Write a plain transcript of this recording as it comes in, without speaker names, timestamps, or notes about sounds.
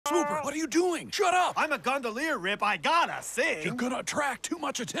Swooper, what are you doing? Shut up! I'm a gondolier, Rip. I gotta sing. You're gonna attract too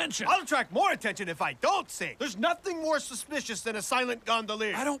much attention. I'll attract more attention if I don't sing. There's nothing more suspicious than a silent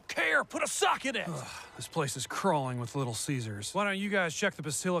gondolier. I don't care. Put a sock in it. This place is crawling with Little Caesars. Why don't you guys check the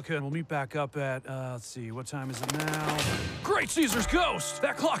Basilica and we'll meet back up at, let's see, what time is it now? Great Caesar's ghost!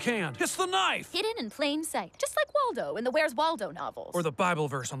 That clock hand! It's the knife! Hidden in plain sight, just like Waldo in the Where's Waldo novels. Or the Bible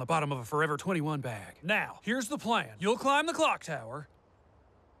verse on the bottom of a Forever 21 bag. Now, here's the plan. You'll climb the clock tower.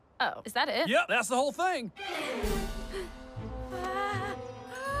 Oh, is that it? Yep, that's the whole thing.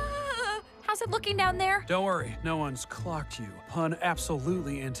 How's it looking down there? Don't worry, no one's clocked you. Pun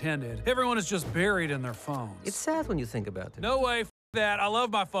absolutely intended. Everyone is just buried in their phones. It's sad when you think about it. No way, f that. I love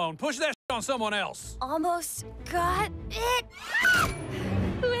my phone. Push that shit on someone else. Almost got it.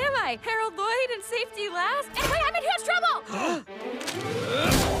 Who am I? Harold Lloyd in safety last? Anyway, I'm in huge trouble!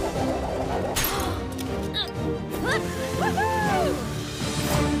 Woohoo!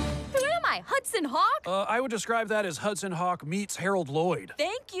 Who am I? Hudson Hawk? I would describe that as Hudson Hawk meets Harold Lloyd.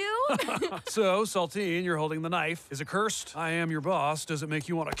 Thank you. So, Saltine, you're holding the knife. Is it cursed? I am your boss. Does it make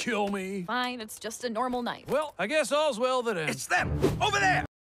you want to kill me? Fine, it's just a normal knife. Well, I guess all's well that ends. It's them! Over there!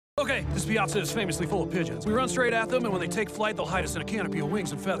 Okay, this piazza is famously full of pigeons. We run straight at them, and when they take flight, they'll hide us in a canopy of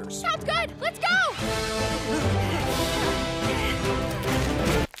wings and feathers. Sounds good. Let's go!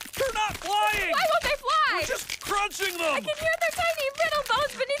 They're not flying! Why won't they fly? We're just crunching them! I can hear their tiny brittle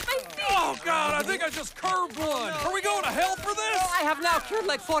bones beneath my feet. Oh, God, I think I just curved one. Are we going to hell for this? I have now cured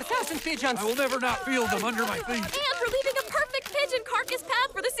like 4,000 pigeons. I will never not feel them under my feet. And we're leaving a perfect pigeon carcass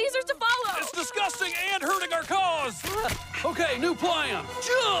path for the Caesars to follow. It's disgusting and hurting our cause. Okay, new plan.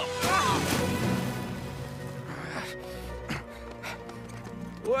 Jump!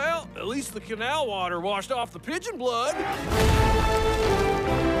 Well, at least the canal water washed off the pigeon blood.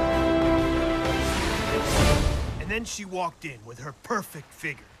 And then she walked in with her perfect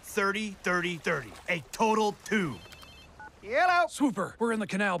figure. 30, 30, 30. A total tube. Hello. Swooper, we're in the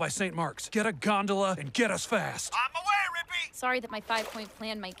canal by St. Mark's. Get a gondola and get us fast. I'm away, Rippy. Sorry that my 5-point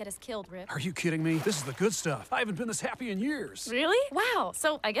plan might get us killed, Rip. Are you kidding me? This is the good stuff. I haven't been this happy in years. Really? Wow.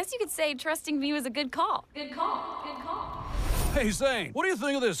 So I guess you could say trusting me was a good call. Good call. Good call. Hey, Zane, what do you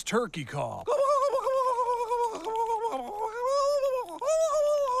think of this turkey call?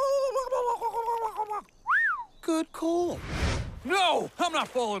 Good call. No, I'm not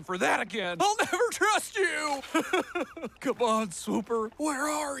falling for that again. I'll never trust you. Come on, Swooper. Where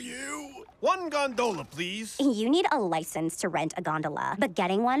are you? One gondola, please. You need a license to rent a gondola, but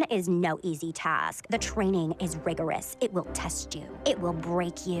getting one is no easy task. The training is rigorous. It will test you, it will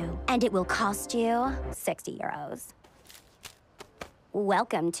break you, and it will cost you 60 euros.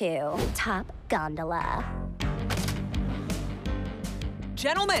 Welcome to Top Gondola.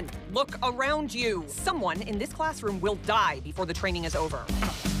 Gentlemen, look around you. Someone in this classroom will die before the training is over.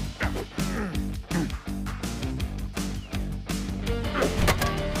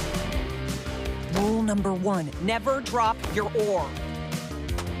 Rule number 1, never drop your oar.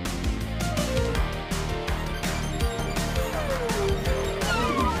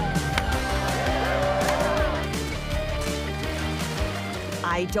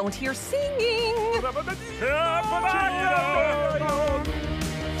 I don't hear singing.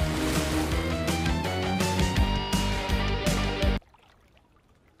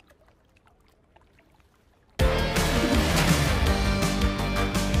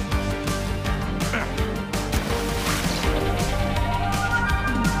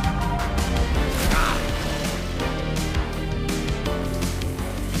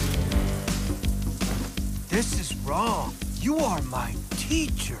 This is wrong. You are my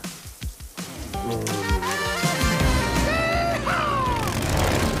teacher.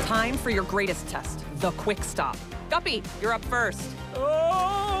 Time for your greatest test, the quick stop. Guppy, you're up first.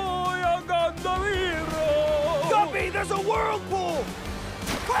 Oh, young gondolier! Guppy, there's a whirlpool!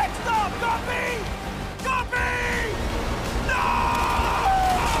 Quick stop, Guppy! Guppy! No!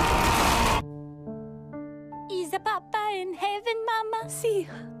 Is a papa in heaven, mama? Si,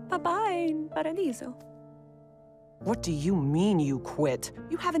 bye-bye in paradiso. What do you mean you quit?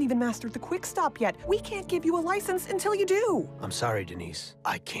 You haven't even mastered the quick stop yet. We can't give you a license until you do. I'm sorry, Denise.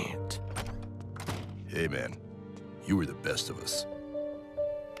 I can't. Hey, man. You were the best of us.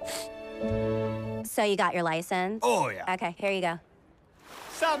 So you got your license? Oh, yeah. Okay, here you go.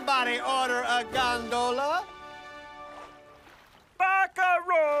 Somebody order a gondola.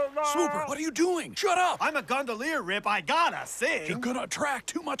 Swooper, what are you doing? Shut up! I'm a gondolier, Rip. I gotta sing. You're gonna attract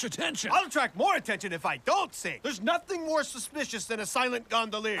too much attention. I'll attract more attention if I don't sing. There's nothing more suspicious than a silent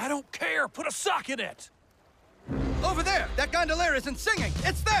gondolier. I don't care. Put a sock in it. Over there! That gondolier isn't singing!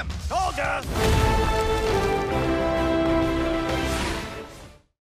 It's them! Told ya!